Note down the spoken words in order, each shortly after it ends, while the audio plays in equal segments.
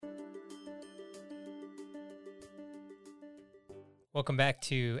Welcome back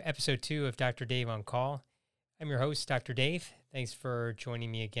to episode 2 of Dr. Dave on Call. I'm your host, Dr. Dave. Thanks for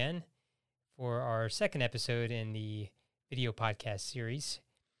joining me again for our second episode in the video podcast series.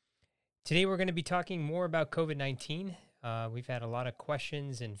 Today, we're going to be talking more about COVID-19. We've had a lot of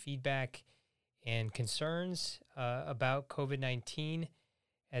questions and feedback and concerns about COVID-19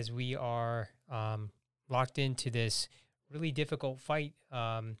 as we are locked into this really difficult fight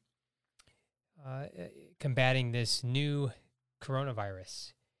combating this new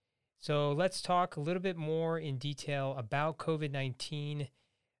coronavirus. So let's talk a little bit more in detail about COVID-19,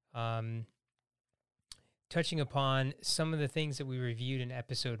 touching upon some of the things that we reviewed in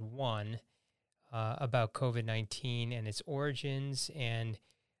episode 1 about COVID-19 and its origins and,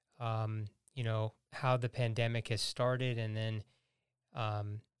 how the pandemic has started and then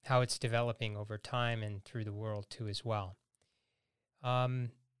how it's developing over time and through the world too as well.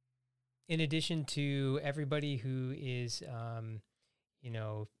 In addition to everybody who is,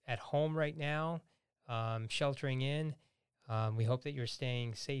 at home right now, sheltering in, we hope that you're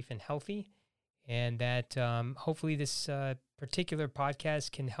staying safe and healthy and that hopefully this particular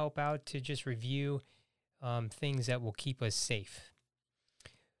podcast can help out to just review things that will keep us safe.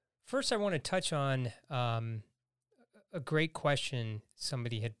 First, I want to touch on a great question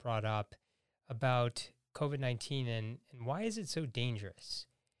somebody had brought up about COVID-19 and why is it so dangerous?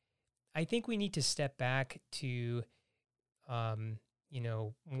 I think we need to step back to,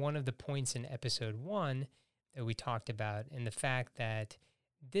 one of the points in episode 1 that we talked about and the fact that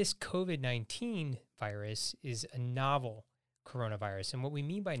this COVID-19 virus is a novel coronavirus. And what we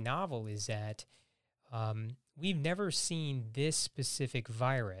mean by novel is that we've never seen this specific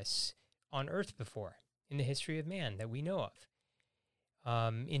virus on Earth before in the history of man that we know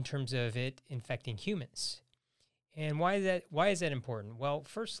of in terms of it infecting humans. And why is that important? Well,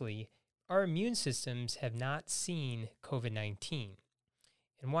 firstly, our immune systems have not seen COVID-19.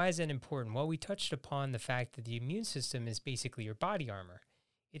 And why is that important? Well, we touched upon the fact that the immune system is basically your body armor.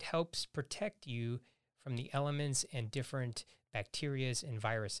 It helps protect you from the elements and different bacterias and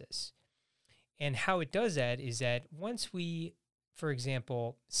viruses. And how it does that is that once we, for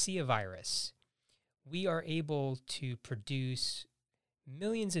example, see a virus, we are able to produce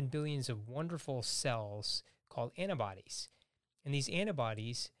millions and billions of wonderful cells called antibodies. And these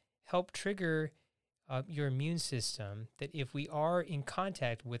antibodies help trigger your immune system that if we are in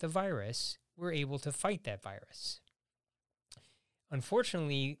contact with a virus, we're able to fight that virus.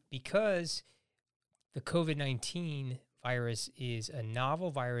 Unfortunately, because the COVID-19 virus is a novel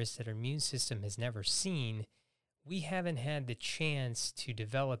virus that our immune system has never seen, we haven't had the chance to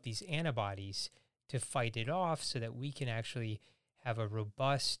develop these antibodies to fight it off so that we can actually have a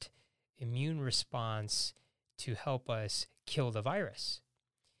robust immune response to help us kill the virus.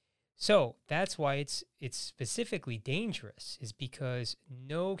 So that's why it's specifically dangerous, is because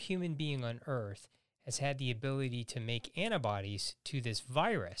no human being on Earth has had the ability to make antibodies to this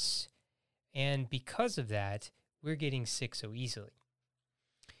virus. And because of that, we're getting sick so easily.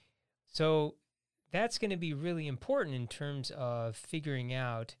 So that's going to be really important in terms of figuring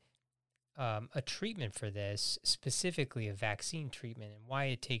out a treatment for this, specifically a vaccine treatment, and why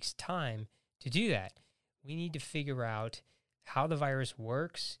it takes time to do that. We need to figure out how the virus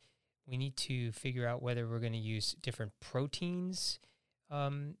works. We need to figure out whether we're going to use different proteins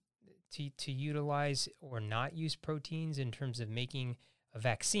to utilize or not use proteins in terms of making a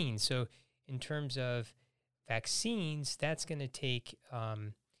vaccine. So in terms of vaccines, that's going to take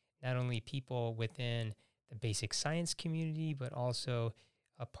not only people within the basic science community, but also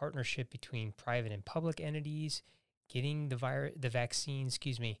a partnership between private and public entities, getting the vaccine,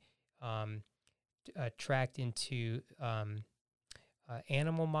 tracked into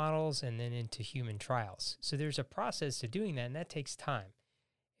animal models and then into human trials. So there's a process to doing that, and that takes time.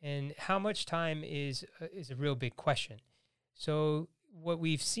 And how much time is a real big question. So what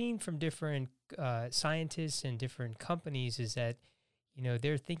we've seen from different scientists and different companies is that,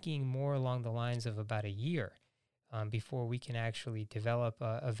 they're thinking more along the lines of about a year before we can actually develop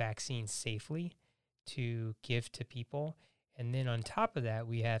a vaccine safely to give to people. And then on top of that,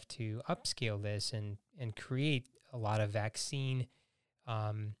 we have to upscale this and create a lot of vaccine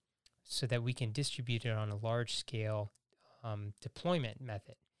so that we can distribute it on a large scale deployment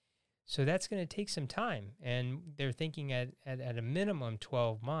method. So that's going to take some time. And they're thinking at a minimum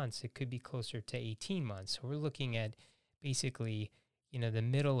 12 months, it could be closer to 18 months. So we're looking at basically, the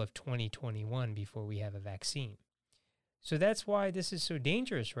middle of 2021 before we have a vaccine. So that's why this is so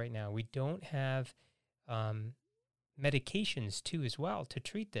dangerous right now. We don't have medications too as well to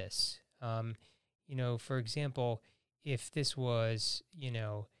treat this. For example, if this was,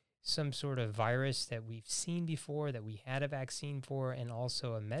 some sort of virus that we've seen before, that we had a vaccine for, and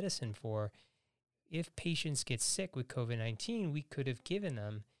also a medicine for, if patients get sick with COVID-19, we could have given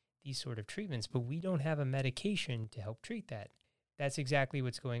them these sort of treatments, but we don't have a medication to help treat that. That's exactly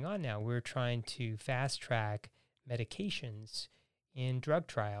what's going on now. We're trying to fast track medications in drug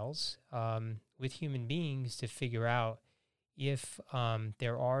trials with human beings to figure out if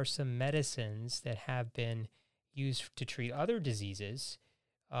there are some medicines that have been used to treat other diseases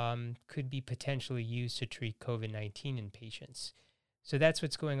could be potentially used to treat COVID-19 in patients. So that's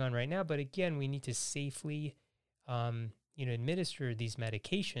what's going on right now. But again, we need to safely, administer these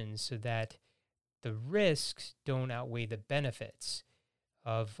medications so that the risks don't outweigh the benefits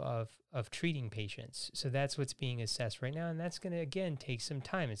of treating patients. So that's what's being assessed right now. And that's going to, again, take some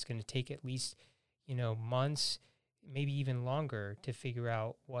time. It's going to take at least, months, maybe even longer to figure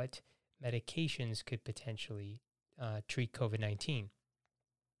out what medications could potentially treat COVID-19.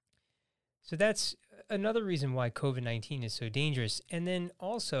 So that's another reason why COVID-19 is so dangerous. And then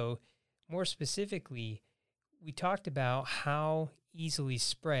also, more specifically, we talked about how easily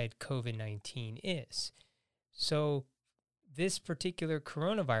spread COVID-19 is. So this particular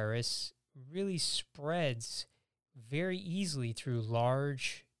coronavirus really spreads very easily through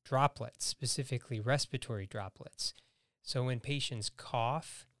large droplets, specifically respiratory droplets. So when patients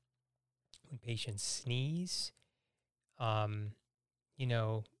cough, when patients sneeze, or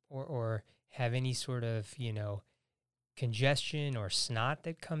have any sort of, congestion or snot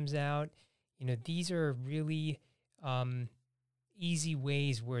that comes out, these are really easy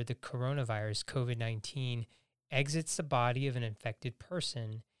ways where the coronavirus, COVID-19, exits the body of an infected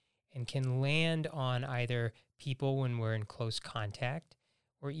person and can land on either people when we're in close contact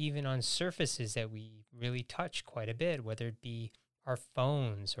or even on surfaces that we really touch quite a bit, whether it be our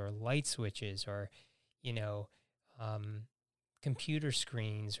phones or light switches or, computer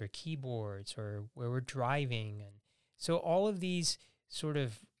screens or keyboards or where we're driving. And so all of these sort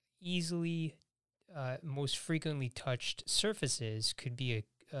of easily, most frequently touched surfaces could be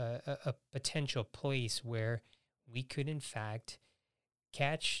a potential place where we could, in fact,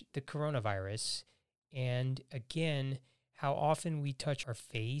 catch the coronavirus. And again, how often we touch our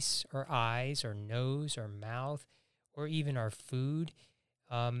face, our eyes, our nose, our mouth, or even our food,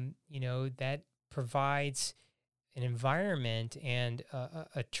 that provides an environment and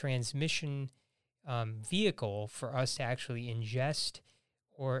a transmission vehicle for us to actually ingest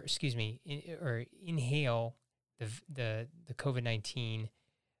or inhale the COVID-19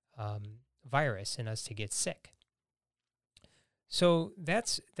 virus and us to get sick. So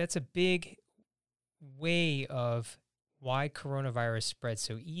that's a big way of why coronavirus spreads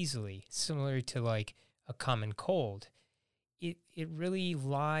so easily, similar to like a common cold. It really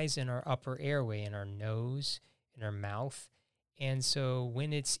lies in our upper airway, in our nose, in our mouth. And so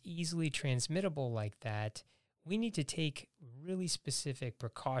when it's easily transmittable like that, we need to take really specific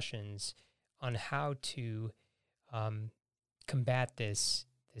precautions on how to combat this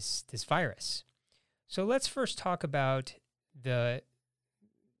virus. So let's first talk about the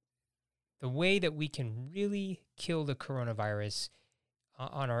way that we can really kill the coronavirus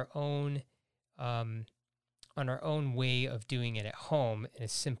on our own way of doing it at home in a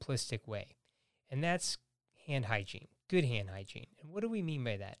simplistic way. And that's hand hygiene, good hand hygiene. And what do we mean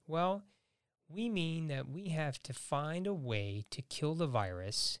by that? Well, we mean that we have to find a way to kill the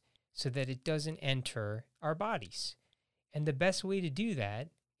virus so that it doesn't enter our bodies. And the best way to do that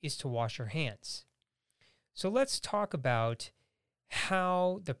is to wash our hands. So let's talk about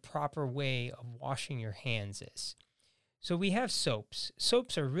how the proper way of washing your hands is. So we have soaps.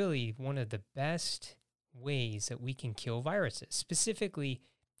 Soaps are really one of the best ways that we can kill viruses, specifically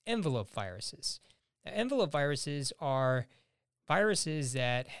envelope viruses. Now, envelope viruses are viruses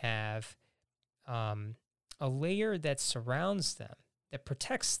that have a layer that surrounds them, that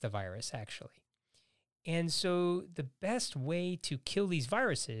protects the virus, actually. And so the best way to kill these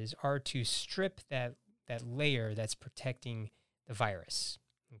viruses are to strip that layer that's protecting the virus,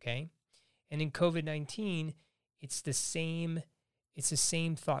 okay? And in COVID-19, it's the same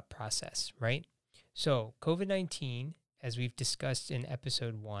thought process, right? So COVID-19, as we've discussed in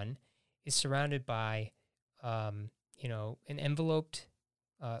episode 1, is surrounded by, an enveloped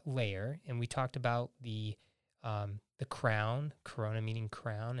layer, and we talked about the crown, corona meaning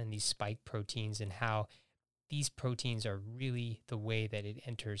crown, and these spike proteins, and how these proteins are really the way that it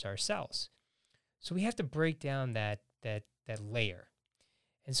enters our cells. So we have to break down that layer.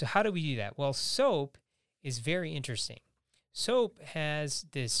 And so how do we do that? Well, soap is very interesting. Soap has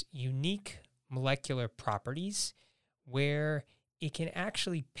this unique molecular properties where it can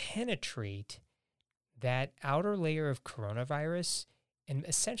actually penetrate that outer layer of coronavirus and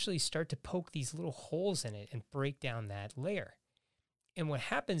essentially start to poke these little holes in it and break down that layer. And what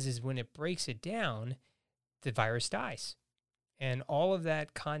happens is when it breaks it down, the virus dies. And all of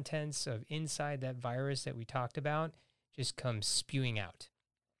that contents of inside that virus that we talked about just comes spewing out.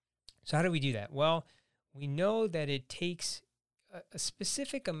 So how do we do that? Well, we know that it takes a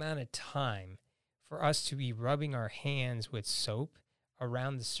specific amount of time for us to be rubbing our hands with soap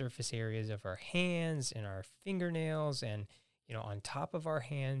around the surface areas of our hands and our fingernails and, on top of our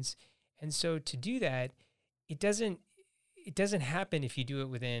hands. And so to do that, it doesn't happen if you do it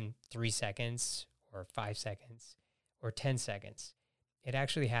within 3 seconds or 5 seconds or 10 seconds. It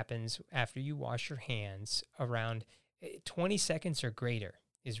actually happens after you wash your hands around 20 seconds or greater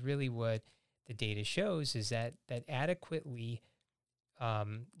is really what the data shows, is that adequately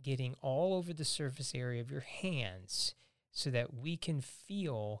getting all over the surface area of your hands so that we can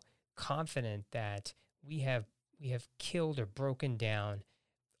feel confident that we have killed or broken down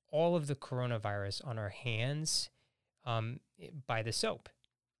all of the coronavirus on our hands by the soap.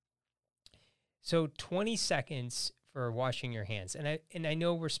 So 20 seconds for washing your hands. And I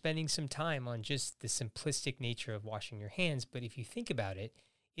know we're spending some time on just the simplistic nature of washing your hands, but if you think about it,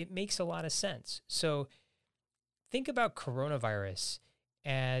 it makes a lot of sense. So think about coronavirus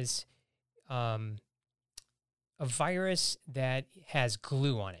as a virus that has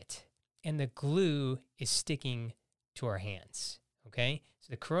glue on it, and the glue is sticking to our hands, okay? So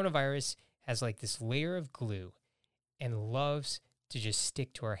the coronavirus has like this layer of glue and loves to just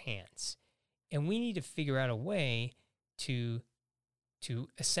stick to our hands. And we need to figure out a way to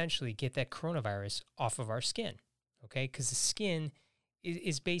essentially get that coronavirus off of our skin, okay? Because the skin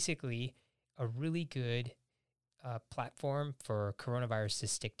is basically a really good platform for coronavirus to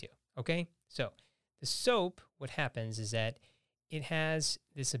stick to, okay? So the soap, what happens is that it has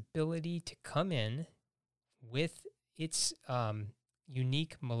this ability to come in with its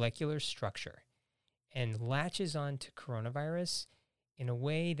unique molecular structure and latches onto coronavirus in a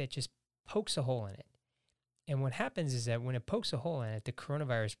way that just pokes a hole in it. And what happens is that when it pokes a hole in it, the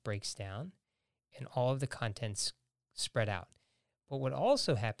coronavirus breaks down and all of the contents spread out. But what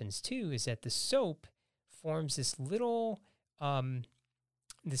also happens too is that the soap forms this little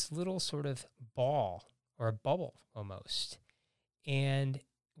sort of ball or a bubble almost. And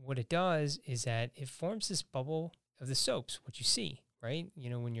what it does is that it forms this bubble of the soaps, what you see, right?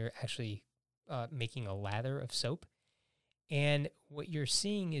 When you're actually making a lather of soap. And what you're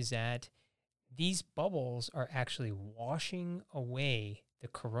seeing is that these bubbles are actually washing away the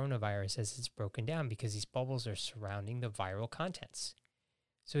coronavirus as it's broken down, because these bubbles are surrounding the viral contents.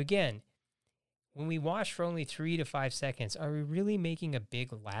 So again, when we wash for only 3 to 5 seconds, are we really making a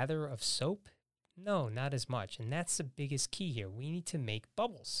big lather of soap? No, not as much. And that's the biggest key here. We need to make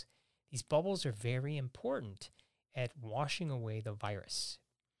bubbles. These bubbles are very important at washing away the virus.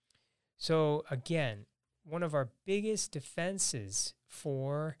 So again, one of our biggest defenses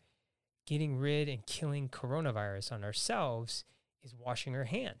for getting rid and killing coronavirus on ourselves is washing our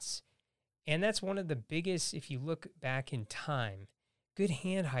hands. And that's one of the biggest, if you look back in time, good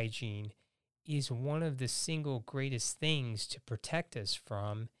hand hygiene is one of the single greatest things to protect us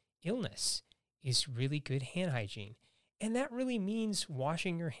from illness, is really good hand hygiene. And that really means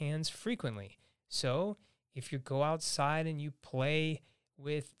washing your hands frequently. So if you go outside and you play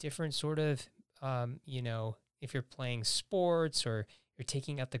with different sort of, if you're playing sports or you're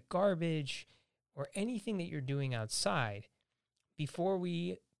taking out the garbage or anything that you're doing outside, before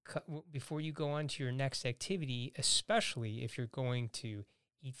you go on to your next activity, especially if you're going to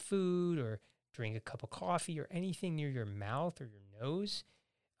eat food or drink a cup of coffee or anything near your mouth or your nose,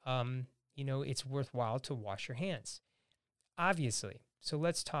 it's worthwhile to wash your hands, obviously. So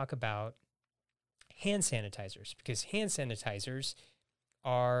let's talk about hand sanitizers, because hand sanitizers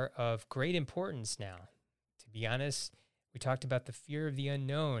are of great importance now. To be honest, we talked about the fear of the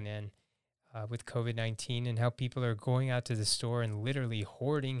unknown and with COVID-19 and how people are going out to the store and literally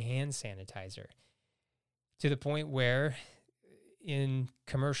hoarding hand sanitizer to the point where in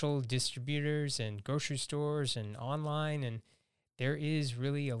commercial distributors and grocery stores and online, and there is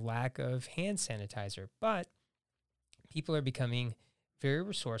really a lack of hand sanitizer. But people are becoming very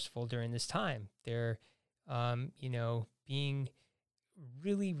resourceful during this time. They're, being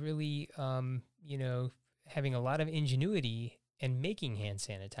really, really, having a lot of ingenuity and making hand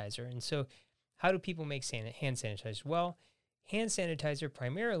sanitizer. And so how do people make hand sanitizer? Well, hand sanitizer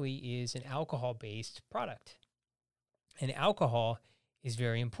primarily is an alcohol-based product. And alcohol is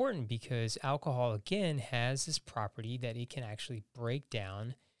very important because alcohol, again, has this property that it can actually break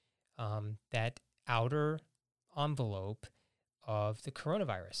down that outer envelope of the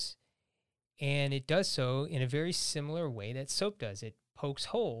coronavirus. And it does so in a very similar way that soap does. It pokes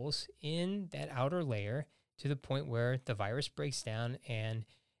holes in that outer layer to the point where the virus breaks down and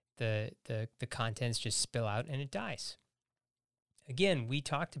the contents just spill out and it dies. Again, we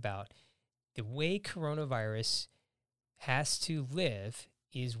talked about the way coronavirus has to live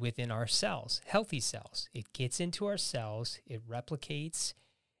is within our cells, healthy cells. It gets into our cells, it replicates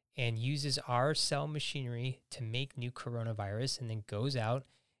and uses our cell machinery to make new coronavirus and then goes out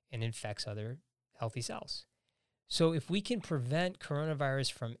and infects other healthy cells. So if we can prevent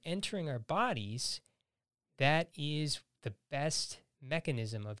coronavirus from entering our bodies, that is the best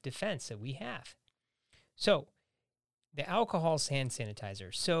mechanism of defense that we have. So the alcohol hand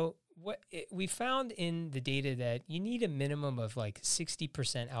sanitizer. So we found in the data that you need a minimum of like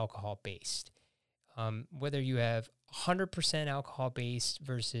 60% alcohol based. Whether you have 100% alcohol based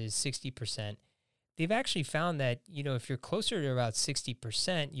versus 60%, they've actually found that, if you're closer to about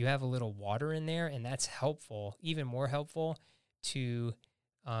 60%, you have a little water in there, and that's helpful, even more helpful to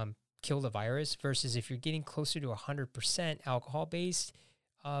kill the virus versus if you're getting closer to 100% alcohol based,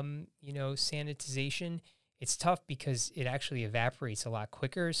 sanitization. It's tough because it actually evaporates a lot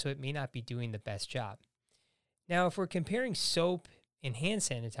quicker, so it may not be doing the best job. Now, if we're comparing soap and hand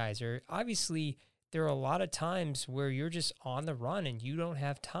sanitizer, obviously there are a lot of times where you're just on the run and you don't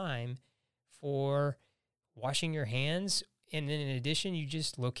have time for washing your hands. And then in addition, you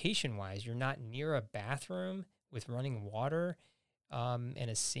just location-wise, you're not near a bathroom with running water and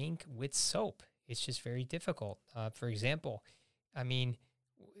a sink with soap. It's just very difficult. For example,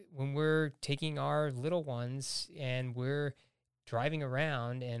 when we're taking our little ones and we're driving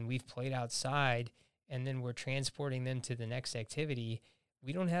around and we've played outside and then we're transporting them to the next activity,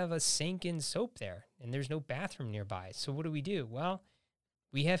 we don't have a sink and soap there and there's no bathroom nearby. So what do? Well,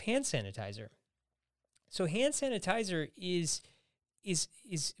 we have hand sanitizer. So hand sanitizer is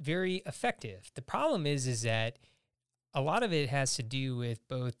very effective. The problem is that a lot of it has to do with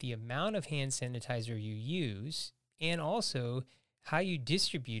both the amount of hand sanitizer you use and also how you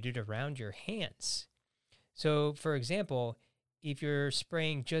distribute it around your hands. So, for example, if you're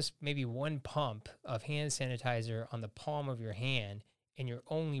spraying just maybe one pump of hand sanitizer on the palm of your hand and you're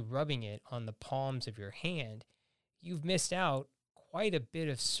only rubbing it on the palms of your hand, you've missed out quite a bit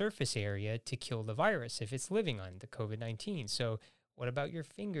of surface area to kill the virus if it's living on the COVID-19. So what about your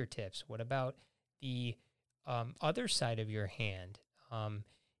fingertips? What about the other side of your hand, on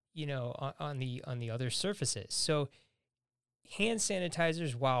the other surfaces? So hand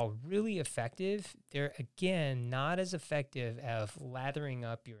sanitizers, while really effective, they're, again, not as effective as lathering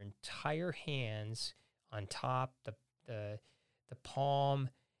up your entire hands on top, the palm,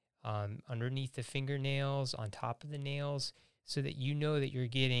 underneath the fingernails, on top of the nails, so that you know that you're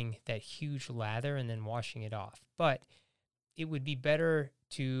getting that huge lather and then washing it off. But it would be better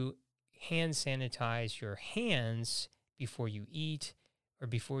to hand sanitize your hands before you eat or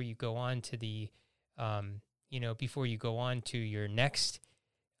before you go on to the before you go on to your next,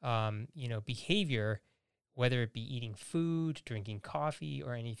 behavior, whether it be eating food, drinking coffee,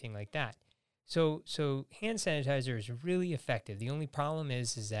 or anything like that. So hand sanitizer is really effective. The only problem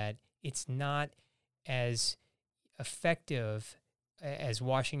is that it's not as effective as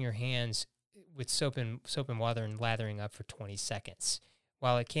washing your hands with soap and water and lathering up for 20 seconds.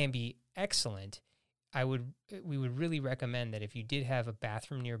 While it can be excellent, we would really recommend that if you did have a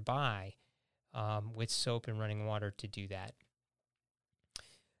bathroom nearby, with soap and running water, to do that.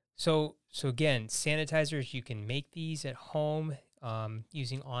 So again, sanitizers, you can make these at home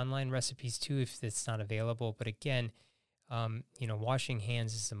using online recipes too if it's not available. But again, washing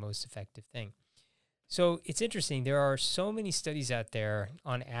hands is the most effective thing. So it's interesting. There are so many studies out there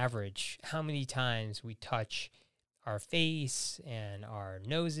on average how many times we touch our face and our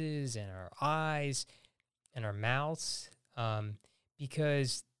noses and our eyes and our mouths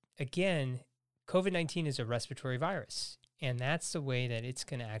because, again, COVID-19 is a respiratory virus, and that's the way that it's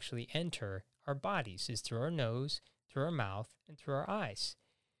going to actually enter our bodies, is through our nose, through our mouth, and through our eyes.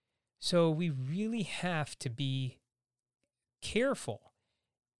 So we really have to be careful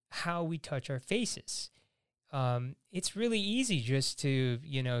how we touch our faces. It's really easy just to,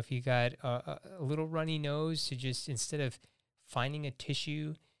 if you got a little runny nose, to just, instead of finding a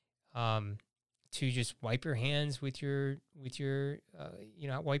tissue, to just wipe your hands wipe your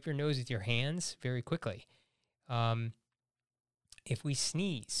nose with your hands very quickly. If we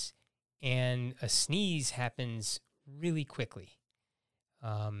sneeze, and a sneeze happens really quickly,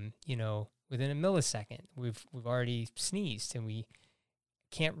 within a millisecond, we've already sneezed and we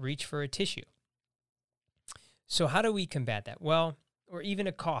can't reach for a tissue. So how do we combat that? Well, or even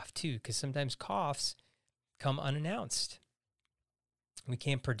a cough too, because sometimes coughs come unannounced. We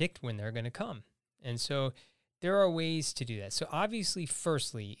can't predict when they're going to come. And so there are ways to do that. So obviously,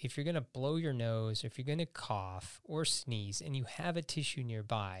 firstly, if you're going to blow your nose, if you're going to cough or sneeze and you have a tissue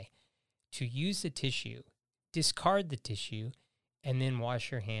nearby, to use the tissue, discard the tissue, and then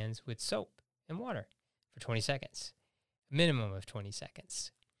wash your hands with soap and water for 20 seconds, a minimum of 20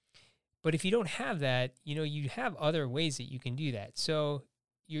 seconds. But if you don't have that, you have other ways that you can do that. So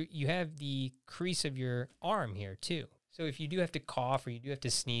you have the crease of your arm here too. So if you do have to cough or you do have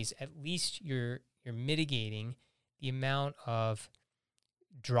to sneeze, at least you're mitigating the amount of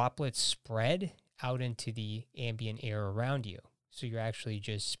droplets spread out into the ambient air around you. So you're actually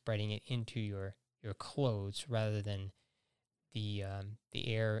just spreading it into your clothes rather than the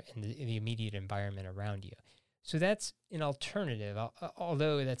air and the immediate environment around you. So that's an alternative.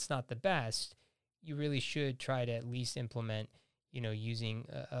 Although that's not the best, you really should try to at least implement, using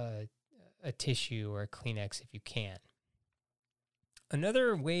a tissue or a Kleenex if you can.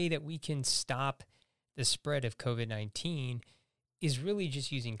 Another way that we can stop the spread of COVID-19 is really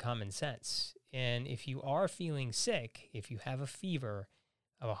just using common sense. And if you are feeling sick, if you have a fever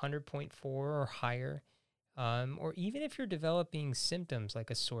of 100.4 or higher, or even if you're developing symptoms like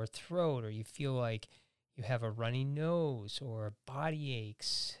a sore throat, or you feel like you have a runny nose or body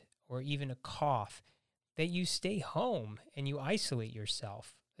aches or even a cough, that you stay home and you isolate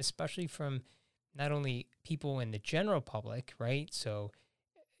yourself, especially from not only people in the general public, right? So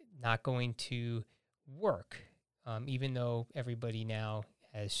not going to work, even though everybody now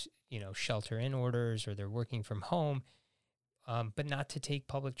has, shelter in orders or they're working from home, but not to take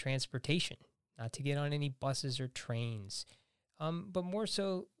public transportation, not to get on any buses or trains, but more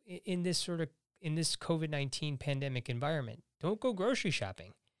so in this COVID-19 pandemic environment. Don't go grocery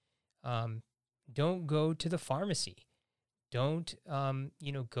shopping. Don't go to the pharmacy. Don't,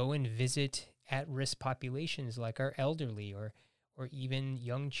 go and visit at-risk populations like our elderly or even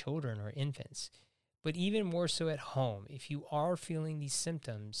young children or infants. But even more so at home, if you are feeling these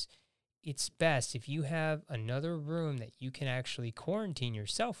symptoms, it's best if you have another room that you can actually quarantine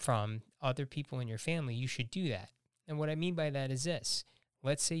yourself from other people in your family, you should do that. And what I mean by that is this.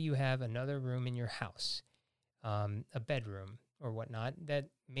 Let's say you have another room in your house, a bedroom or whatnot, that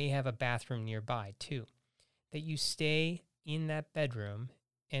may have a bathroom nearby too, that you stay in that bedroom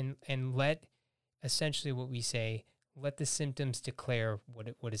and let, essentially what we say, let the symptoms declare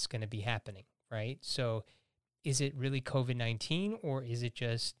what is going to be happening, right? So is it really COVID-19 or is it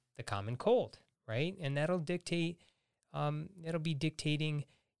just the common cold, right? And that'll be dictating,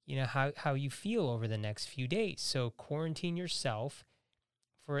 how you feel over the next few days. So quarantine yourself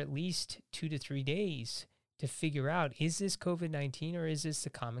for at least 2 to 3 days to figure out, is this COVID-19 or is this the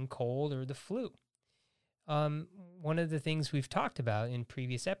common cold or the flu? One of the things we've talked about in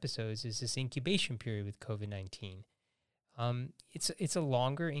previous episodes is this incubation period with COVID-19. It's a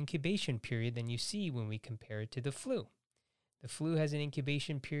longer incubation period than you see when we compare it to the flu. The flu has an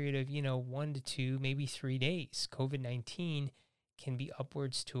incubation period of, 1 to 2, maybe 3 days. COVID-19 can be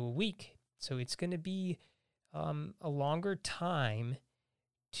upwards to a week. So it's going to be a longer time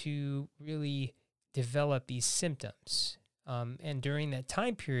to really develop these symptoms. And during that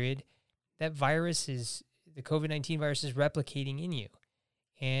time period, the COVID-19 virus is replicating in you.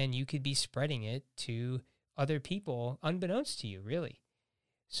 And you could be spreading it to other people unbeknownst to you, really.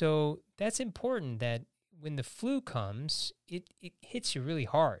 So that's important that when the flu comes, it hits you really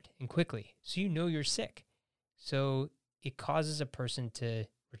hard and quickly. So you're sick. So it causes a person to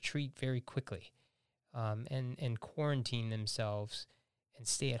retreat very quickly and quarantine themselves and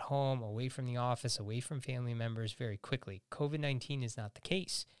stay at home, away from the office, away from family members very quickly. COVID-19 is not the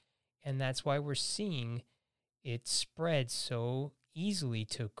case. And that's why we're seeing it spread so easily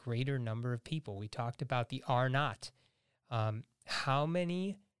to a greater number of people. We talked about the R naught. How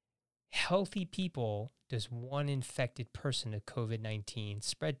many healthy people does one infected person of COVID-19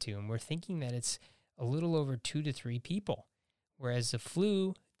 spread to? And we're thinking that it's a little over 2 to 3 people, whereas the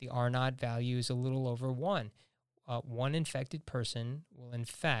flu, the R naught value is a little over 1. One infected person will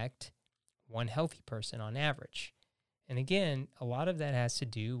infect one healthy person on average. And again, a lot of that has to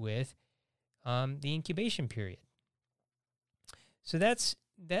do with the incubation period. So that's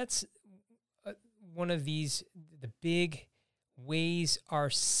one of the big ways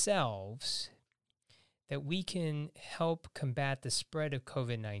ourselves that we can help combat the spread of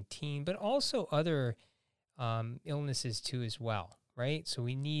COVID-19, but also other illnesses too as well, right? So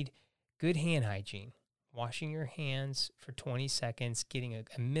we need good hand hygiene, washing your hands for 20 seconds, getting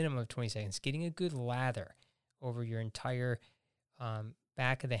a minimum of 20 seconds, getting a good lather over your entire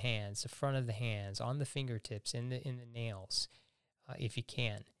back of the hands, the front of the hands, on the fingertips, in the nails, if you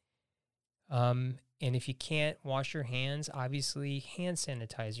can. And if you can't wash your hands, obviously hand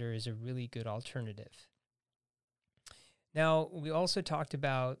sanitizer is a really good alternative. Now, we also talked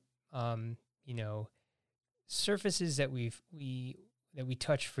about, you know, surfaces that we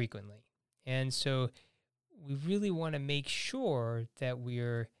touch frequently. And so we really want to make sure that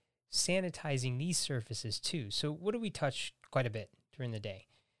we're sanitizing these surfaces too. So what do we touch quite a bit during the day?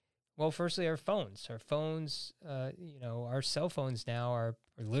 Well, firstly, our phones. Our phones, our cell phones now are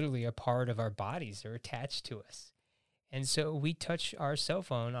literally a part of our bodies. They're attached to us. And so we touch our cell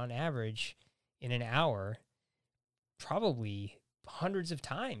phone on average in an hour, probably hundreds of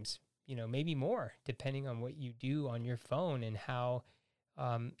times, maybe more, depending on what you do on your phone and how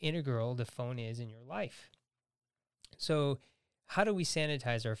integral the phone is in your life. So, how do we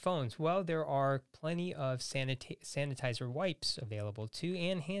sanitize our phones? Well, there are plenty of sanitizer wipes available too,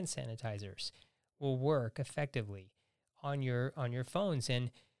 and hand sanitizers will work effectively on your phones.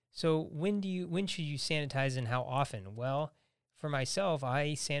 And so, when should you sanitize and how often? Well, for myself,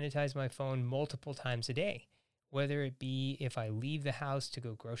 I sanitize my phone multiple times a day, whether it be if I leave the house to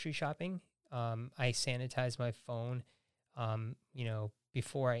go grocery shopping. I sanitize my phone,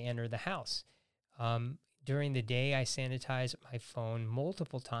 before I enter the house. During the day, I sanitize my phone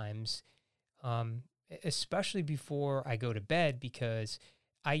multiple times, especially before I go to bed, because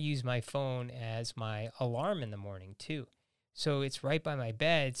I use my phone as my alarm in the morning too. So it's right by my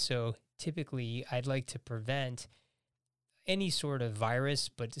bed. So typically, I'd like to prevent any sort of virus,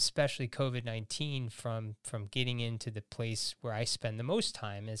 but especially COVID-19 from getting into the place where I spend the most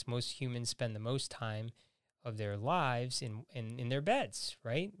time, as most humans spend the most time of their lives in their beds,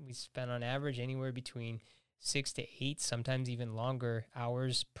 right? We spend on average anywhere between 6 to 8, sometimes even longer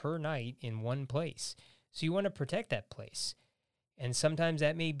hours per night in one place. So you want to protect that place. And sometimes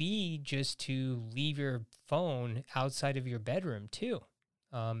that may be just to leave your phone outside of your bedroom too.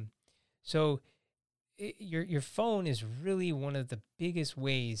 Your phone is really one of the biggest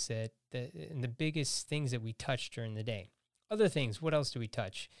ways and the biggest things that we touch during the day. Other things, what else do we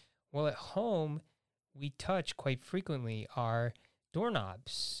touch? Well, at home, we touch quite frequently our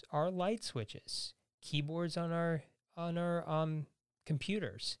doorknobs, our light switches, keyboards on our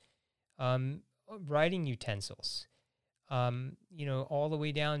computers, writing utensils, all the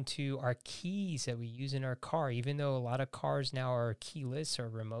way down to our keys that we use in our car. Even though a lot of cars now are keyless or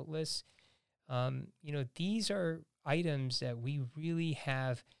remoteless, these are items that we really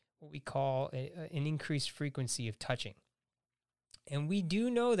have what we call an increased frequency of touching. And we do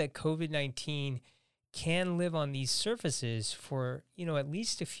know that COVID-19 can live on these surfaces for, at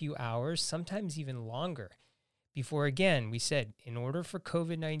least a few hours, sometimes even longer, before, again, we said, in order for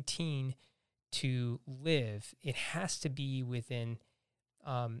COVID-19 to live, it has to be within,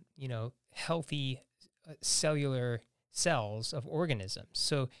 healthy cellular cells of organisms.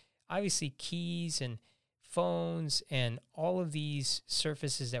 So obviously keys and phones and all of these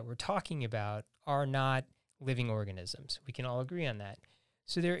surfaces that we're talking about are not living organisms. We can all agree on that.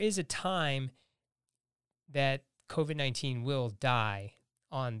 So there is a time that COVID-19 will die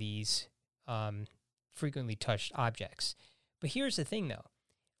on these frequently touched objects. But here's the thing though.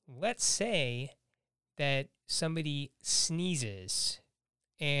 Let's say that somebody sneezes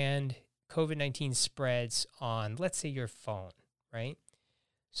and COVID-19 spreads on, let's say, your phone, right?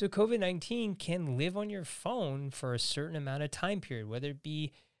 So COVID-19 can live on your phone for a certain amount of time period, whether it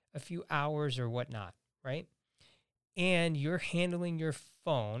be a few hours or whatnot, right? And you're handling your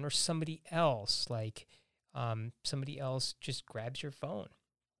phone, or somebody else, somebody else just grabs your phone,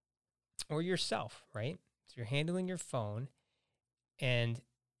 or yourself, right? So you're handling your phone,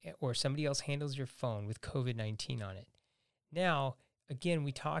 or somebody else handles your phone with COVID-19 on it. Now, again,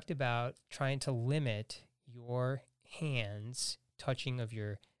 we talked about trying to limit your hands touching of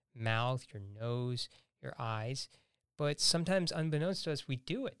your mouth, your nose, your eyes, but sometimes unbeknownst to us, we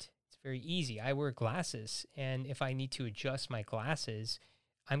do it. It's very easy. I wear glasses, and if I need to adjust my glasses,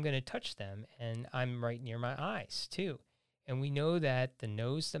 I'm going to touch them, and I'm right near my eyes too. And we know that the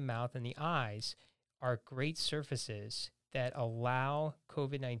nose, the mouth, and the eyes are great surfaces that allow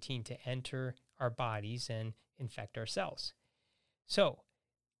COVID-19 to enter our bodies and infect our cells. So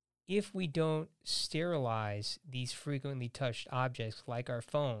if we don't sterilize these frequently touched objects like our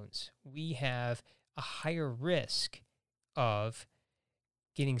phones, we have a higher risk of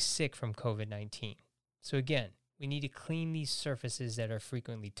getting sick from COVID-19. So again, we need to clean these surfaces that are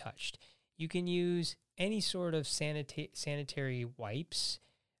frequently touched. You can use any sort of sanitary wipes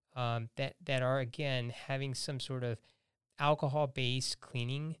that are, again, having some sort of alcohol-based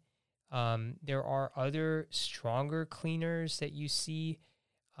cleaning. There are other stronger cleaners that you see,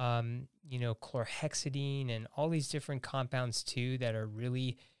 chlorhexidine and all these different compounds too that are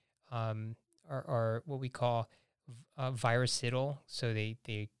really are what we call virucidal. So they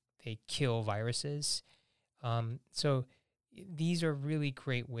kill viruses. So these are really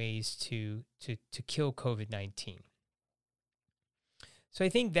great ways to kill COVID-19. So I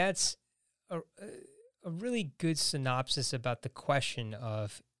think that's a really good synopsis about the question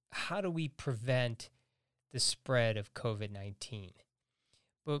of how do we prevent the spread of COVID-19.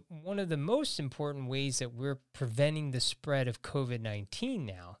 But one of the most important ways that we're preventing the spread of COVID-19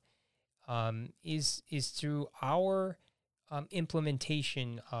 now is through our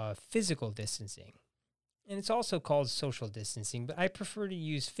implementation of physical distancing. And it's also called social distancing, but I prefer to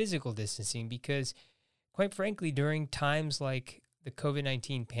use physical distancing because, quite frankly, during times like the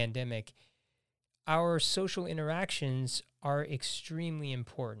COVID-19 pandemic, our social interactions are extremely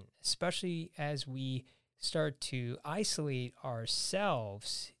important, especially as we start to isolate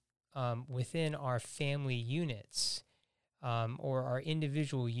ourselves within our family units or our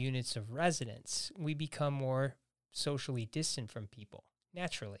individual units of residence. We become more socially distant from people,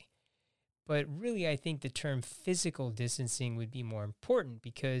 naturally. But really, I think the term physical distancing would be more important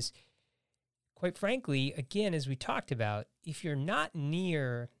because, quite frankly, again, as we talked about, if you're not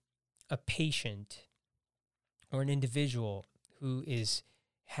near a patient or an individual who is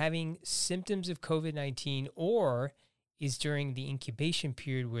having symptoms of COVID-19 or is during the incubation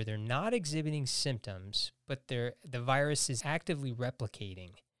period where they're not exhibiting symptoms, but the virus is actively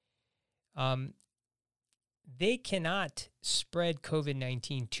replicating, they cannot spread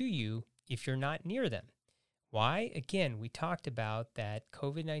COVID-19 to you if you're not near them. Why? Again, we talked about that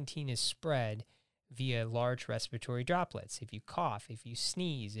COVID-19 is spread via large respiratory droplets. If you cough, if you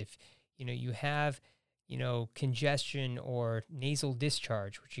sneeze, if you have congestion or nasal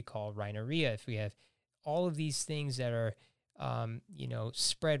discharge, which you call rhinorrhea, if we have all of these things that are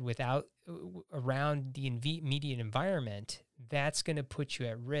spread around the immediate environment, that's going to put you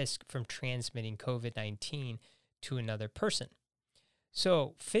at risk from transmitting COVID-19 to another person.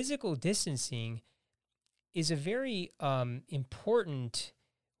 So physical distancing is a very important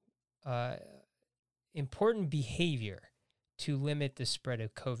behavior to limit the spread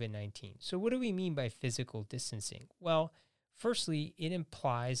of COVID-19. So what do we mean by physical distancing? Well, firstly, it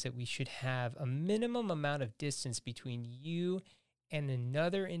implies that we should have a minimum amount of distance between you and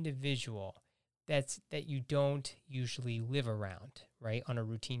another individual that you don't usually live around, right, on a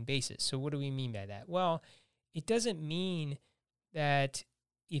routine basis. So what do we mean by that? Well, it doesn't mean that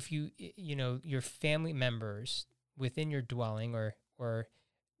if your family members within your dwelling or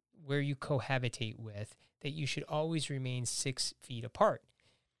where you cohabitate with, that you should always remain 6 feet apart.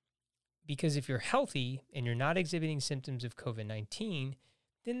 Because if you're healthy and you're not exhibiting symptoms of COVID-19,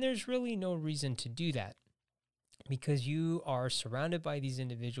 then there's really no reason to do that, because you are surrounded by these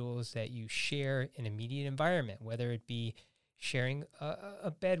individuals that you share an immediate environment, whether it be sharing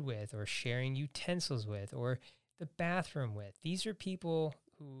a bed with or sharing utensils with or the bathroom with. These are people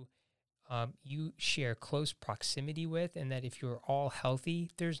who you share close proximity with, and that if you're all healthy,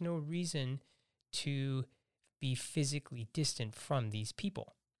 there's no reason to be physically distant from these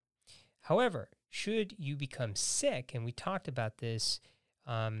people. However, should you become sick, and we talked about this,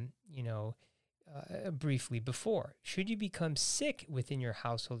 briefly before, should you become sick within your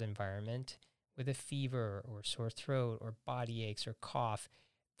household environment with a fever or sore throat or body aches or cough,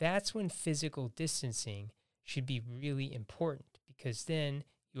 that's when physical distancing should be really important, because then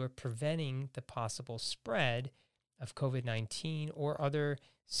you are preventing the possible spread of COVID-19 or other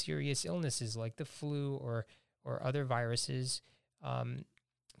serious illnesses like the flu or other viruses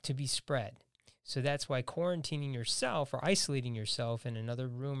to be spread. So that's why quarantining yourself or isolating yourself in another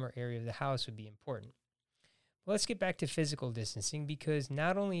room or area of the house would be important. Well, let's get back to physical distancing, because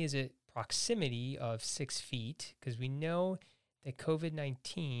not only is it proximity of 6 feet, because we know that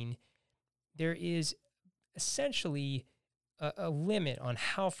COVID-19, there is essentially a limit on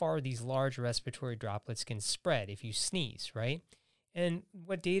how far these large respiratory droplets can spread if you sneeze, right? And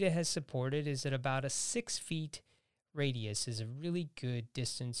what data has supported is that about a 6 feet radius is a really good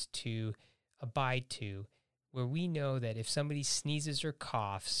distance to abide to, where we know that if somebody sneezes or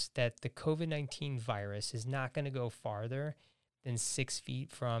coughs, that the COVID-19 virus is not going to go farther than 6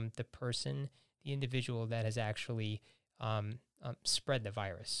 feet from the person, the individual that has actually spread the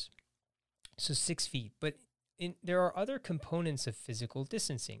virus. So 6 feet. But there are other components of physical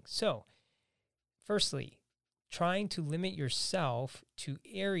distancing. So firstly, trying to limit yourself to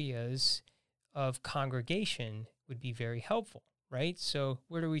areas of congregation would be very helpful, right? So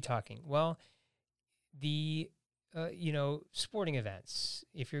what are we talking? Well, the sporting events,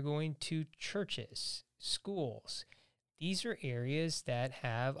 if you're going to churches, schools, these are areas that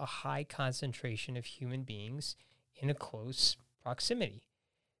have a high concentration of human beings in a close proximity.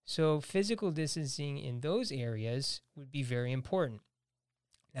 So physical distancing in those areas would be very important.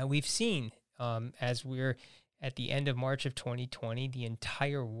 Now we've seen as at the end of March of 2020, the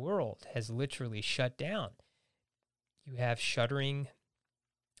entire world has literally shut down. You have shuttering,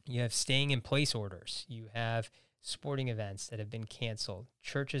 you have staying in place orders, you have sporting events that have been canceled.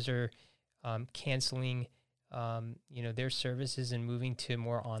 Churches are canceling, their services and moving to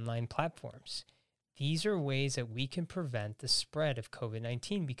more online platforms. These are ways that we can prevent the spread of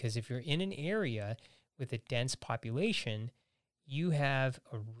COVID-19, because if you're in an area with a dense population, you have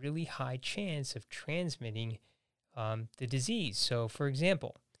a really high chance of transmitting the disease. So, for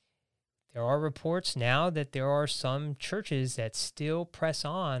example, there are reports now that there are some churches that still press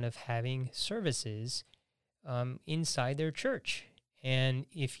on of having services inside their church. And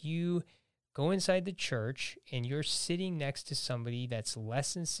if you go inside the church and you're sitting next to somebody that's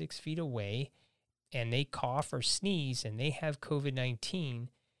less than 6 feet away and they cough or sneeze and they have COVID-19,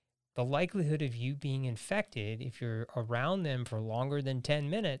 the likelihood of you being infected if you're around them for longer than 10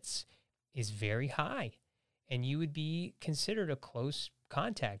 minutes is very high. And you would be considered a close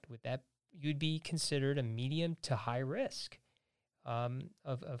contact with that. You'd be considered a medium to high risk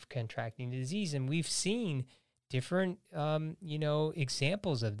of contracting the disease. And we've seen different,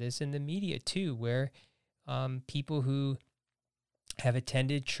 examples of this in the media too, where people who have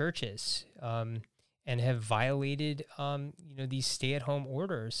attended churches and have violated, these stay-at-home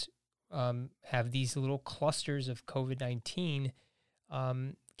orders have these little clusters of COVID-19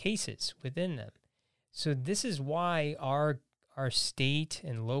 cases within them. So this is why our state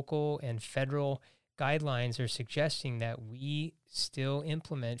and local and federal guidelines are suggesting that we still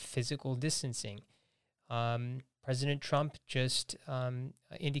implement physical distancing. President Trump just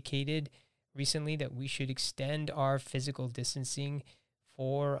indicated recently that we should extend our physical distancing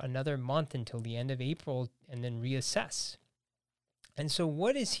for another month until the end of April and then reassess. And so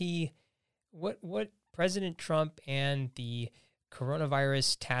what President Trump and the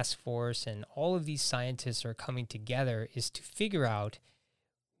coronavirus task force and all of these scientists are coming together is to figure out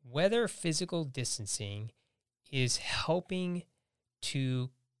whether physical distancing is helping to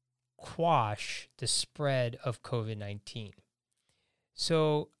quash the spread of COVID-19.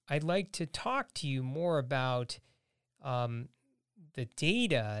 So I'd like to talk to you more about the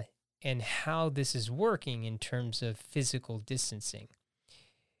data and how this is working in terms of physical distancing.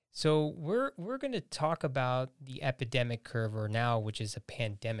 So we're going to talk about the epidemic curve, or now, which is a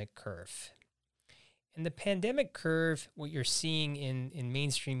pandemic curve. And the pandemic curve, what you're seeing in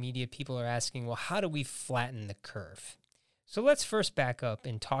mainstream media, people are asking, well, how do we flatten the curve? So let's first back up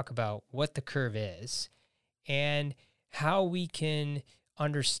and talk about what the curve is and how we can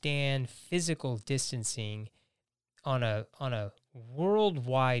understand physical distancing on a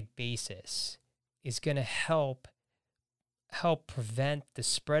worldwide basis is going to help prevent the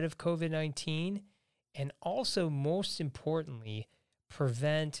spread of COVID-19, and also, most importantly,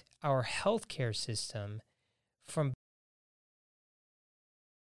 prevent our healthcare system from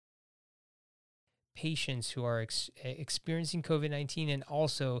patients who are experiencing COVID-19, and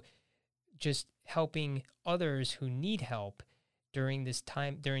also just helping others who need help during this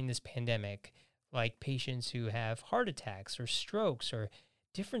pandemic, like patients who have heart attacks or strokes or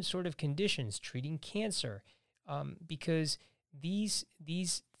different sort of conditions, treating cancer. Because these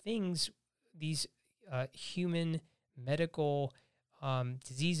human medical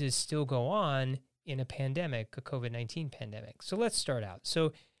diseases still go on in a pandemic, a COVID-19 pandemic. So let's start out.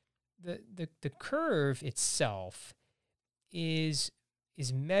 So the curve itself is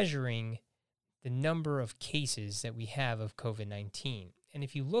measuring the number of cases that we have of COVID-19. And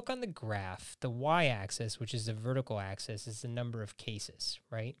if you look on the graph, the y-axis, which is the vertical axis, is the number of cases,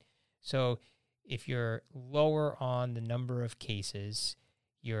 right? So if you're lower on the number of cases,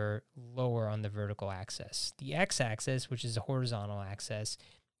 you're lower on the vertical axis. The x-axis, which is the horizontal axis,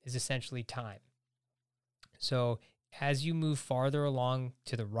 is essentially time. So as you move farther along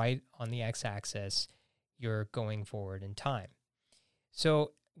to the right on the x-axis, you're going forward in time.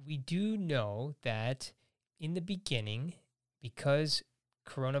 So we do know that in the beginning, because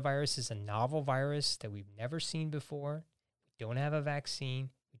coronavirus is a novel virus that we've never seen before, we don't have a vaccine,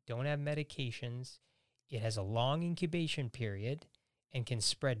 don't have medications, it has a long incubation period and can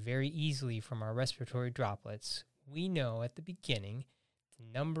spread very easily from our respiratory droplets. We know at the beginning the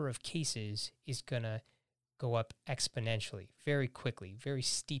number of cases is going to go up exponentially, very quickly, very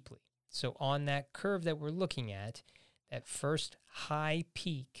steeply. So on that curve that we're looking at, that first high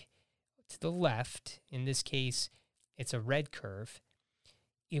peak to the left, in this case, it's a red curve.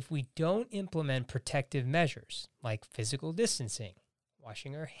 If we don't implement protective measures like physical distancing,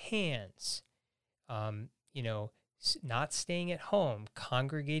 washing our hands, not staying at home,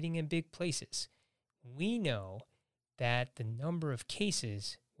 congregating in big places, we know that the number of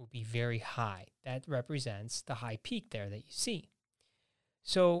cases will be very high. That represents the high peak there that you see.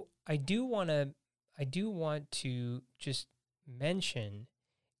 So I do want to just mention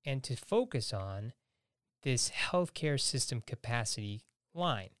and to focus on this healthcare system capacity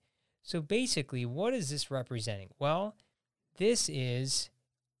line. So basically, what is this representing? Well, this is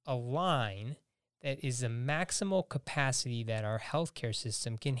a line that is the maximal capacity that our healthcare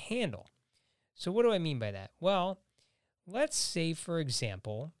system can handle. So what do I mean by that? Well, let's say, for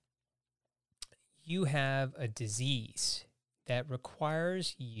example, you have a disease that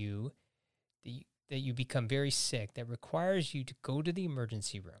requires you, that you become very sick, that requires you to go to the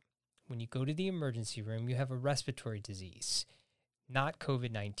emergency room. When you go to the emergency room, you have a respiratory disease, not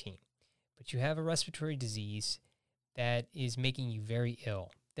COVID-19, but you have a respiratory disease that is making you very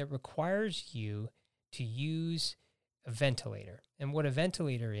ill, that requires you to use a ventilator. And what a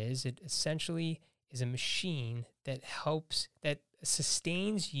ventilator is, it essentially is a machine that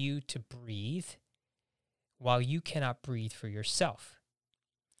sustains you to breathe while you cannot breathe for yourself.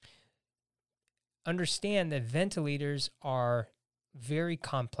 Understand that ventilators are very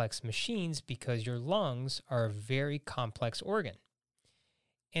complex machines because your lungs are a very complex organ.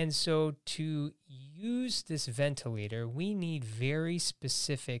 And so to use this ventilator, we need very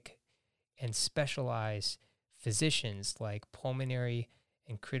specific and specialized physicians like pulmonary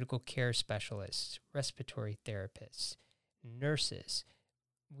and critical care specialists, respiratory therapists, nurses.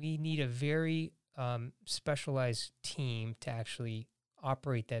 We need a very specialized team to actually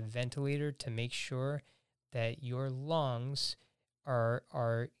operate that ventilator to make sure that your lungs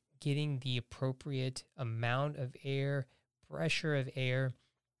are getting the appropriate amount of air, pressure of air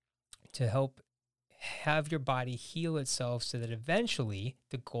to help have your body heal itself so that eventually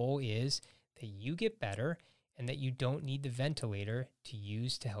the goal is that you get better and that you don't need the ventilator to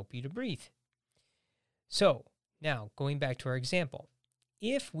use to help you to breathe. So now going back to our example,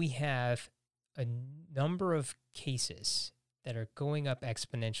 if we have a number of cases that are going up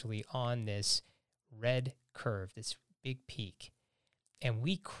exponentially on this red curve, this big peak, and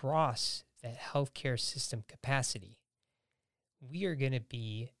we cross that healthcare system capacity, we are going to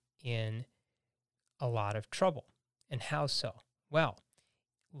be in a lot of trouble. And how so? Well,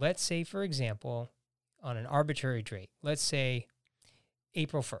 let's say, for example, on an arbitrary date, let's say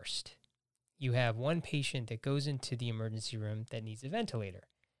April 1st, you have one patient that goes into the emergency room that needs a ventilator.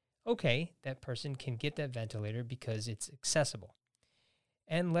 Okay, that person can get that ventilator because it's accessible.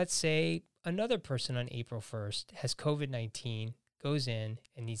 And let's say another person on April 1st has COVID-19, goes in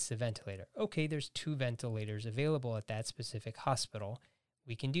and needs the ventilator. Okay, there's 2 ventilators available at that specific hospital.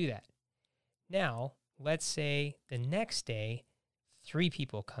 We can do that. Now, let's say the next day, 3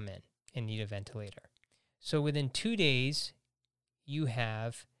 people come in and need a ventilator. So within 2 days, you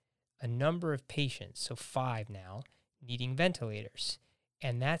have a number of patients, so 5 now, needing ventilators.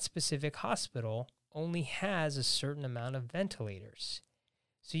 And that specific hospital only has a certain amount of ventilators.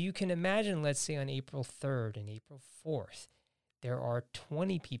 So you can imagine, let's say on April 3rd and April 4th, there are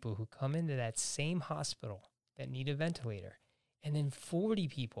 20 people who come into that same hospital that need a ventilator, and then 40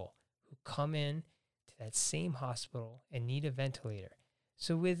 people who come in to that same hospital and need a ventilator.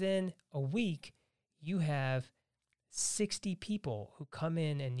 So within a week, you have 60 people who come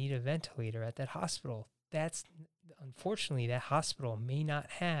in and need a ventilator at that hospital. Unfortunately, that hospital may not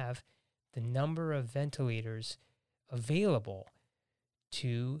have the number of ventilators available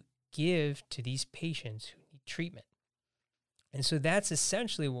to give to these patients who need treatment. And so that's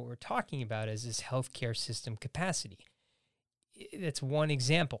essentially what we're talking about as this healthcare system capacity. That's one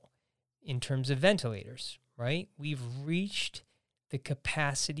example in terms of ventilators, right? We've reached the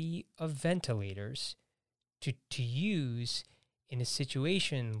capacity of ventilators to use in a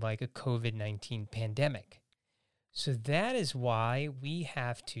situation like a COVID-19 pandemic. So that is why we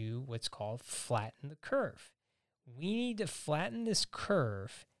have to what's called flatten the curve. We need to flatten this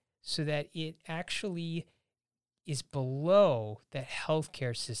curve so that it actually is below that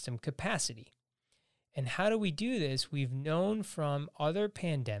healthcare system capacity. And how do we do this? We've known from other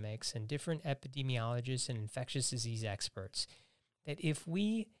pandemics and different epidemiologists and infectious disease experts that if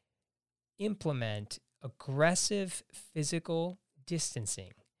we implement aggressive physical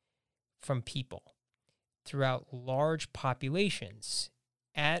distancing from people throughout large populations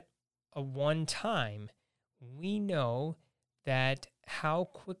at a one time, we know that how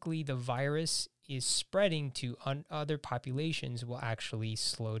quickly the virus is spreading to other populations will actually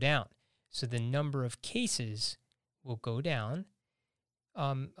slow down. So the number of cases will go down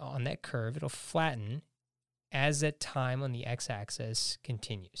on that curve. It'll flatten as that time on the x-axis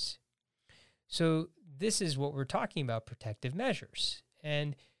continues. So this is what we're talking about, protective measures.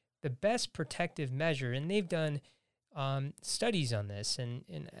 And the best protective measure, and they've done studies on this,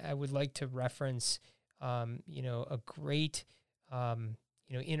 and I would like to reference, a great,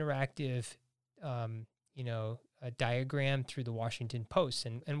 interactive, a diagram through the Washington Post,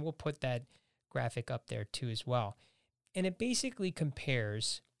 and we'll put that graphic up there too as well. And it basically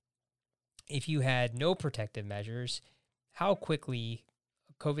compares, if you had no protective measures, how quickly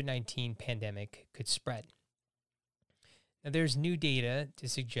a COVID-19 pandemic could spread. Now, there's new data to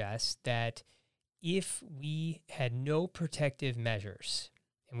suggest that if we had no protective measures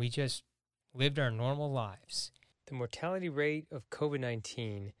and we just lived our normal lives, the mortality rate of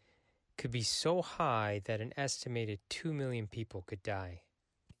COVID-19 could be so high that an estimated 2 million people could die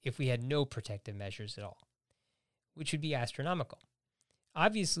if we had no protective measures at all, which would be astronomical.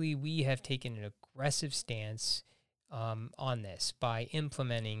 Obviously, we have taken an aggressive stance on this by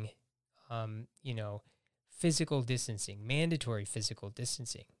implementing, physical distancing, mandatory physical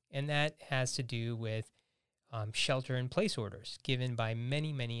distancing. And that has to do with shelter-in-place orders given by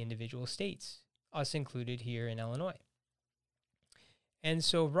many, many individual states, us included here in Illinois. And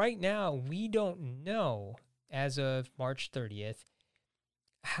so right now, we don't know, as of March 30th,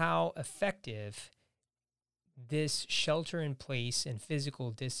 how effective this shelter-in-place and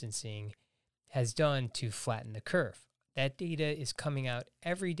physical distancing has done to flatten the curve. That data is coming out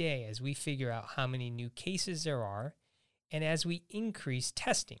every day as we figure out how many new cases there are and as we increase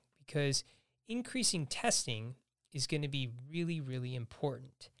testing, because increasing testing is going to be really, really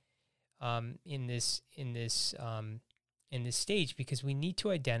important in this stage, because we need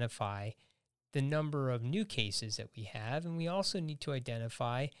to identify the number of new cases that we have, and we also need to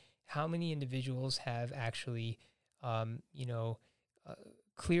identify how many individuals have actually,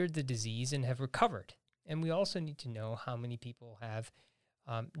 cleared the disease and have recovered. And we also need to know how many people have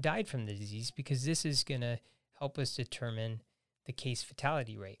died from the disease, because this is going to help us determine the case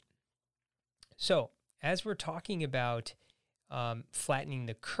fatality rate. So as we're talking about flattening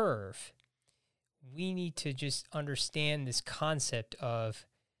the curve, we need to just understand this concept of,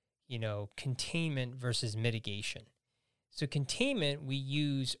 containment versus mitigation. So containment we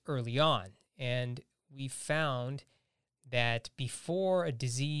use early on, and we found that before a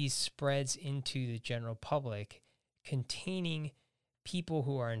disease spreads into the general public, containing people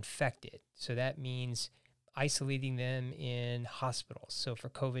who are infected. So that means isolating them in hospitals. So for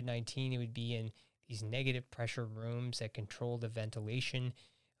COVID-19, it would be in these negative pressure rooms that control the ventilation,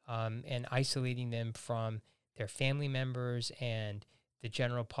 and isolating them from their family members and the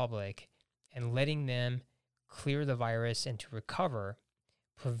general public, and letting them clear the virus and to recover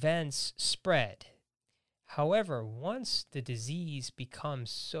prevents spread. However, once the disease becomes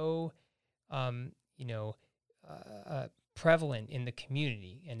so, prevalent in the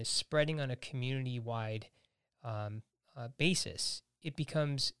community and is spreading on a community-wide basis, it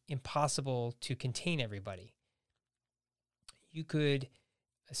becomes impossible to contain everybody. You could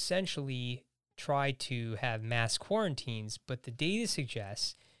essentially try to have mass quarantines, but the data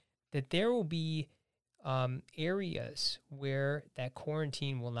suggests that there will be areas where that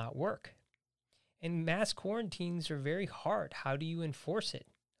quarantine will not work. And mass quarantines are very hard. How do you enforce it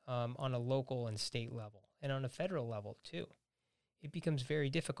on a local and state level, and on a federal level too? It becomes very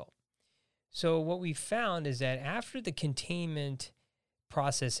difficult. So what we found is that after the containment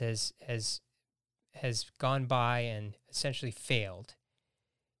process has gone by and essentially failed,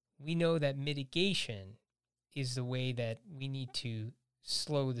 we know that mitigation is the way that we need to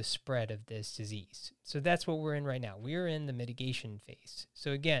slow the spread of this disease. So that's what we're in right now. We're in the mitigation phase.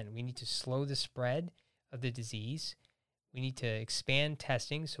 So again, we need to slow the spread of the disease. We need to expand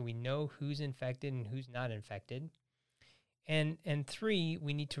testing so we know who's infected and who's not infected. And three,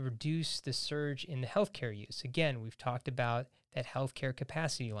 we need to reduce the surge in the healthcare use. Again, we've talked about that healthcare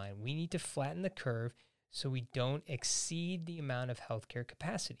capacity line. We need to flatten the curve so we don't exceed the amount of healthcare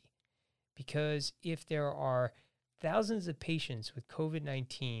capacity. Because if there are thousands of patients with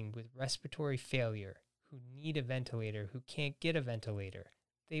COVID-19 with respiratory failure who need a ventilator, who can't get a ventilator,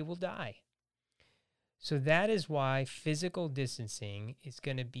 they will die. So that is why physical distancing is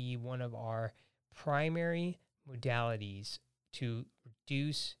going to be one of our primary modalities to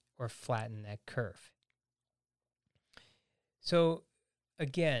reduce or flatten that curve. So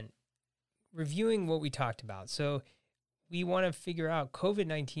again, reviewing what we talked about. So we want to figure out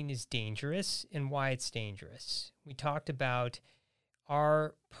COVID-19 is dangerous and why it's dangerous. We talked about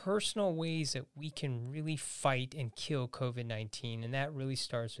our personal ways that we can really fight and kill COVID-19, and that really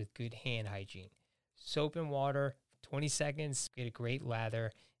starts with good hand hygiene. Soap and water, 20 seconds, get a great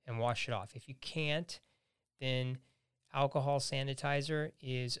lather, and wash it off. If you can't, then alcohol sanitizer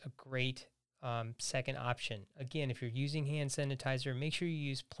is a great second option. Again, if you're using hand sanitizer, make sure you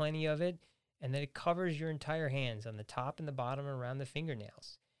use plenty of it, and that it covers your entire hands on the top and the bottom around the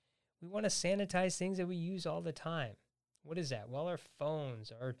fingernails. We want to sanitize things that we use all the time. What is that? Well, our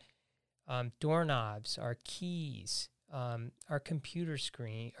phones, our doorknobs, our keys, our computer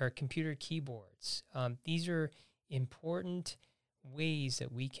screen, our computer keyboards. These are important ways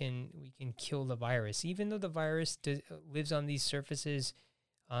that we can kill the virus, even though the virus lives on these surfaces,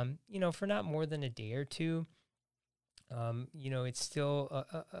 for not more than a day or two. It's still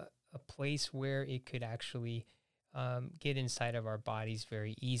a place where it could actually get inside of our bodies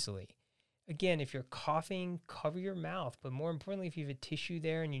very easily. Again, if you're coughing, cover your mouth. But more importantly, if you have a tissue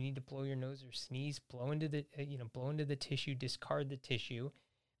there and you need to blow your nose or sneeze, blow into the tissue, discard the tissue,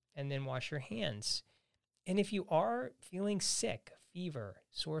 and then wash your hands. And if you are feeling sick, fever,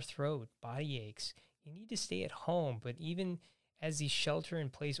 sore throat, body aches, you need to stay at home. But even as these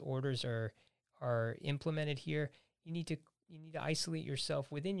shelter-in-place orders are implemented here, you need to isolate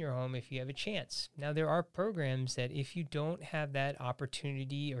yourself within your home if you have a chance. Now, there are programs that if you don't have that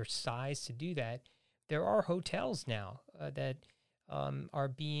opportunity or size to do that, there are hotels now that are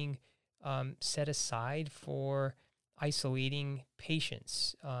being set aside for isolating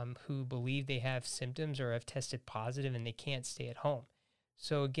patients who believe they have symptoms or have tested positive and they can't stay at home.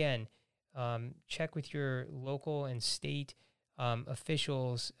 So again, check with your local and state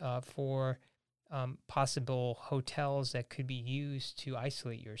officials for possible hotels that could be used to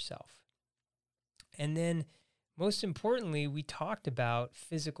isolate yourself. And then most importantly, we talked about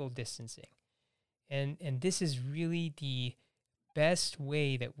physical distancing. And this is really the best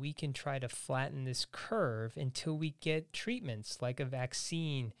way that we can try to flatten this curve until we get treatments like a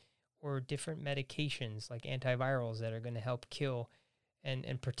vaccine or different medications like antivirals that are going to help kill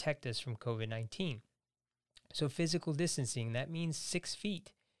and protect us from COVID-19. So physical distancing, that means 6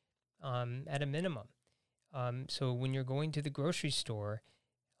 feet. At a minimum. So when you're going to the grocery store,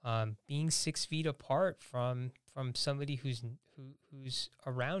 being 6 feet apart from somebody who's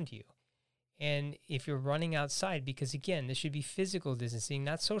around you. And if you're running outside, because again, this should be physical distancing,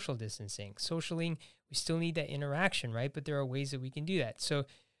 not social distancing. Socialing, we still need that interaction, right? But there are ways that we can do that. So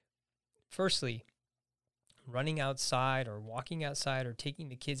firstly, running outside or walking outside or taking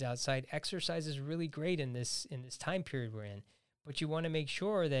the kids outside, exercise is really great in this time period we're in. But you want to make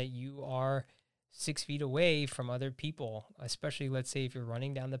sure that you are 6 feet away from other people, especially let's say if you're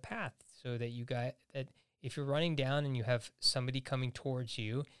running down the path, so that if you're running down and you have somebody coming towards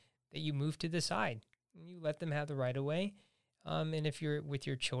you, that you move to the side and you let them have the right of way. And if you're with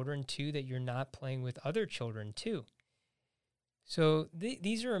your children too, that you're not playing with other children too. So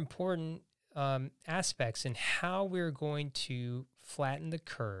these are important aspects in how we're going to flatten the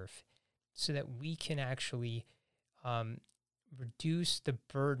curve so that we can actually reduce the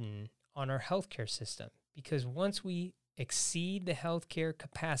burden on our healthcare system. Because once we exceed the healthcare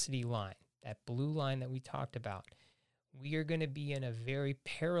capacity line, that blue line that we talked about, we are going to be in a very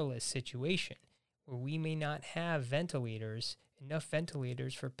perilous situation where we may not have enough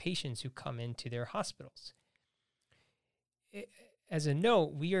ventilators for patients who come into their hospitals. As a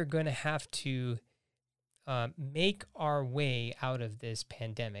note, we are going to have to make our way out of this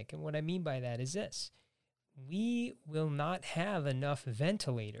pandemic. And what I mean by that is this. We will not have enough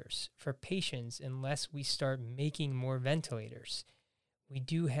ventilators for patients unless we start making more ventilators. We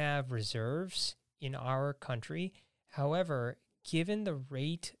do have reserves in our country. However, given the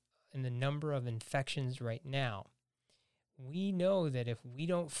rate and the number of infections right now, we know that if we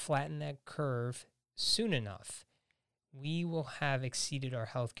don't flatten that curve soon enough, we will have exceeded our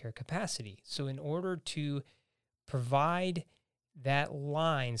healthcare capacity. So in order to provide that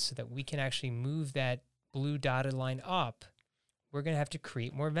line so that we can actually move that blue dotted line up, we're going to have to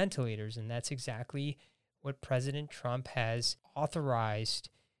create more ventilators. And that's exactly what President Trump has authorized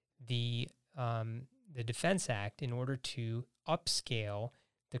the Defense Act in order to upscale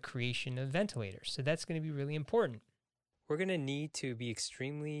the creation of ventilators. So that's going to be really important. We're going to need to be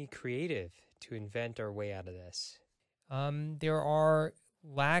extremely creative to invent our way out of this. There are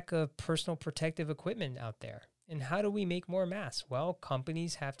lack of personal protective equipment out there. And how do we make more masks? Well,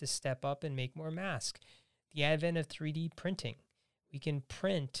 companies have to step up and make more masks. The advent of 3D printing. We can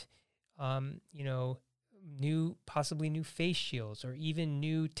print, possibly new face shields or even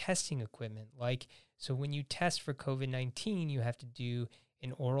new testing equipment. So when you test for COVID-19, you have to do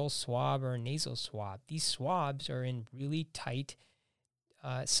an oral swab or a nasal swab. These swabs are in really tight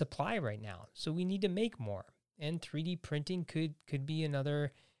supply right now. So we need to make more. And 3D printing could be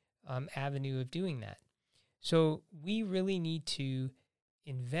another avenue of doing that. So we really need to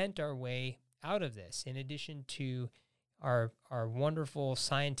invent our way out of this, in addition to our wonderful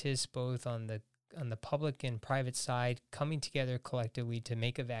scientists, both on the public and private side, coming together collectively to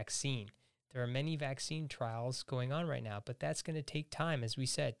make a vaccine There are many vaccine trials going on right now, but that's going to take time, as we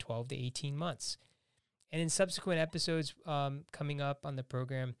said, 12 to 18 months. And in subsequent episodes coming up on the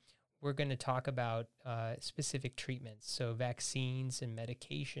program, we're going to talk about specific treatments, so vaccines and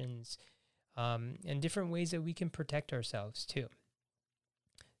medications, and different ways that we can protect ourselves too.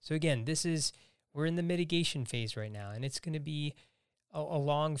 So again, we're in the mitigation phase right now, and it's going to be a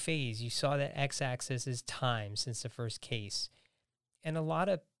long phase. You saw that x-axis is time since the first case. And a lot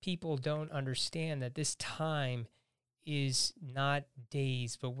of people don't understand that this time is not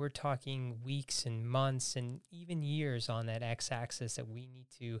days, but we're talking weeks and months and even years on that x-axis, that we need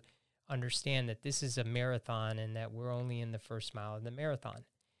to understand that this is a marathon and that we're only in the first mile of the marathon.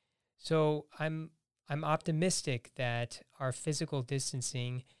 So I'm optimistic that our physical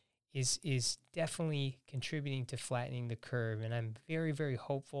distancing is definitely contributing to flattening the curve. And I'm very, very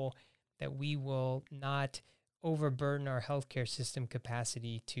hopeful that we will not overburden our healthcare system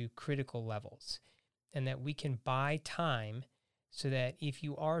capacity to critical levels, and that we can buy time so that if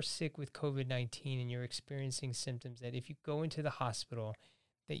you are sick with COVID-19 and you're experiencing symptoms, that if you go into the hospital,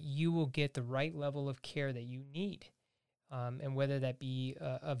 that you will get the right level of care that you need. And whether that be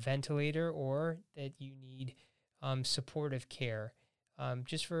a ventilator or that you need supportive care,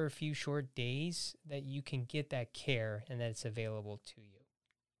 just for a few short days, that you can get that care and that it's available to you.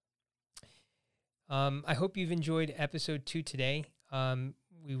 I hope you've enjoyed episode 2 today.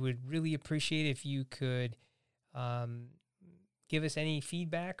 We would really appreciate if you could give us any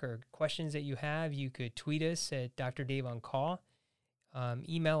feedback or questions that you have. You could tweet us at Dr. Dave on Call,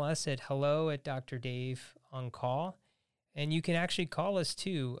 email us at hello@DrDaveOnCall, and you can actually call us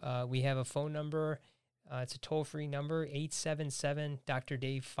too. We have a phone number. It's a toll-free number,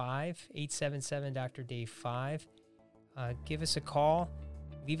 877-DR-Dave-5, 877-DR-Dave-5. Give us a call.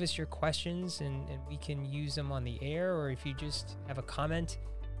 Leave us your questions, and we can use them on the air, or if you just have a comment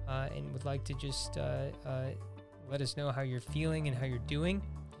and would like to just let us know how you're feeling and how you're doing.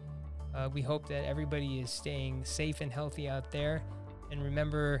 We hope that everybody is staying safe and healthy out there. And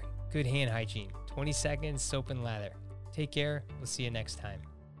remember, good hand hygiene. 20 seconds, soap and lather. Take care. We'll see you next time.